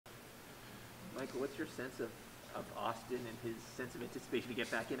Michael, what's your sense of Austin and his sense of anticipation to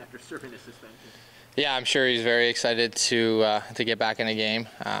get back in after serving the suspension? Yeah, I'm sure he's very excited to get back in a game.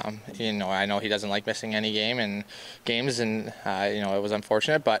 I know he doesn't like missing any games, and it was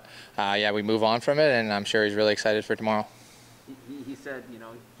unfortunate, but yeah, we move on from it, and I'm sure he's really excited for tomorrow. He said,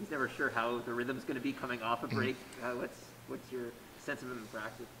 he's never sure how the rhythm's going to be coming off a break. What's your sense of him in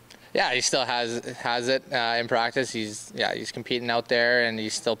practice? Yeah, he still has it in practice. He's competing out there, and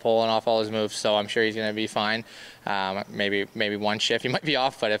he's still pulling off all his moves. So I'm sure he's going to be fine. Maybe one shift he might be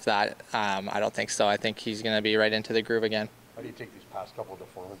off, but if that, I don't think so. I think he's going to be right into the groove again. How do you take these past couple of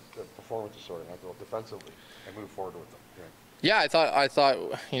performances, defensively, and move forward with them? Yeah, I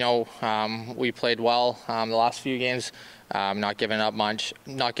thought we played well the last few games, not giving up much,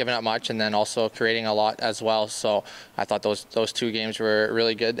 and then also creating a lot as well. So I thought those two games were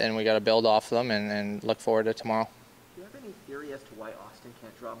really good, and we got to build off them and look forward to tomorrow. Do you have any theory as to why Austin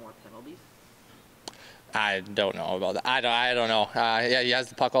can't draw more penalties? I don't know about that. I don't know. Yeah, he has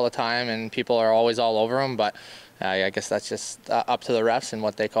the puck all the time, and people are always all over him. But I guess that's just up to the refs and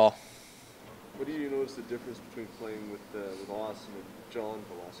what they call. What do you notice the difference between playing with Austin and John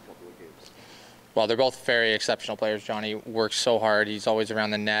the last couple of games? Well, they're both very exceptional players. Johnny works so hard. He's always around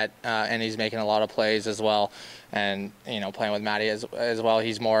the net, and he's making a lot of plays as well. And, playing with Matty as well,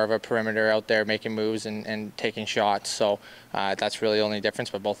 he's more of a perimeter out there making moves and taking shots. So that's really the only difference,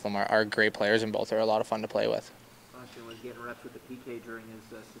 but both of them are great players, and both are a lot of fun to play with. Austin was getting reps with the PK during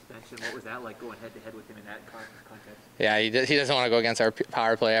his suspension. What was that like going head-to-head with him in that context? Yeah, he doesn't want to go against our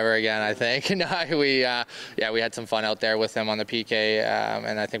power play ever again, I think. No, we had some fun out there with him on the PK,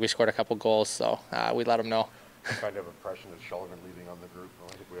 and I think we scored a couple goals, so we let him know. What kind of impression is Sullivan leaving on the group?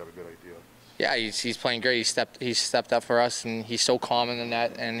 I think we have a good idea. Yeah, he's playing great. He's stepped up for us, and he's so calm in the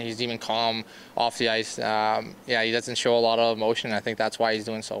net, and he's even calm off the ice. Yeah, he doesn't show a lot of emotion. I think that's why he's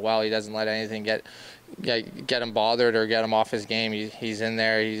doing so well. He doesn't let anything get him bothered or get him off his game. He's in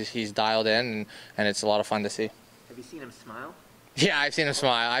there. He's dialed in, and it's a lot of fun to see. Have you seen him smile? Yeah, I've seen him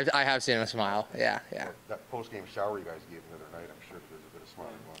smile. I have seen him smile. Yeah. That post-game shower you guys gave the other night, I'm sure there's a bit of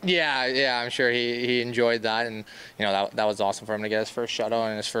smiling going on. Yeah, I'm sure he enjoyed that, and that was awesome for him to get his first shutout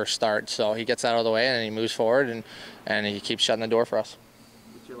and his first start. So he gets that out of the way, and he moves forward, and he keeps shutting the door for us.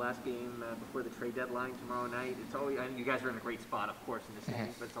 It's your last game before the trade deadline tomorrow night. It's always, I mean, you guys are in a great spot, of course, in this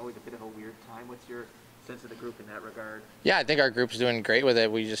series, but it's always a bit of a weird time. What's your sense of the group in that regard? Yeah, I think our group's doing great with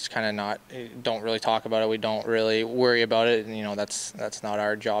it. We just kind of don't really talk about it. We don't really worry about it, and that's not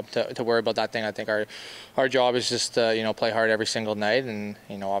our job to worry about that thing. I think our job is just to play hard every single night, and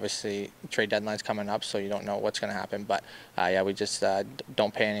obviously trade deadline's coming up, so you don't know what's going to happen. But yeah, we just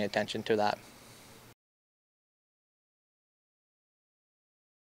don't pay any attention to that.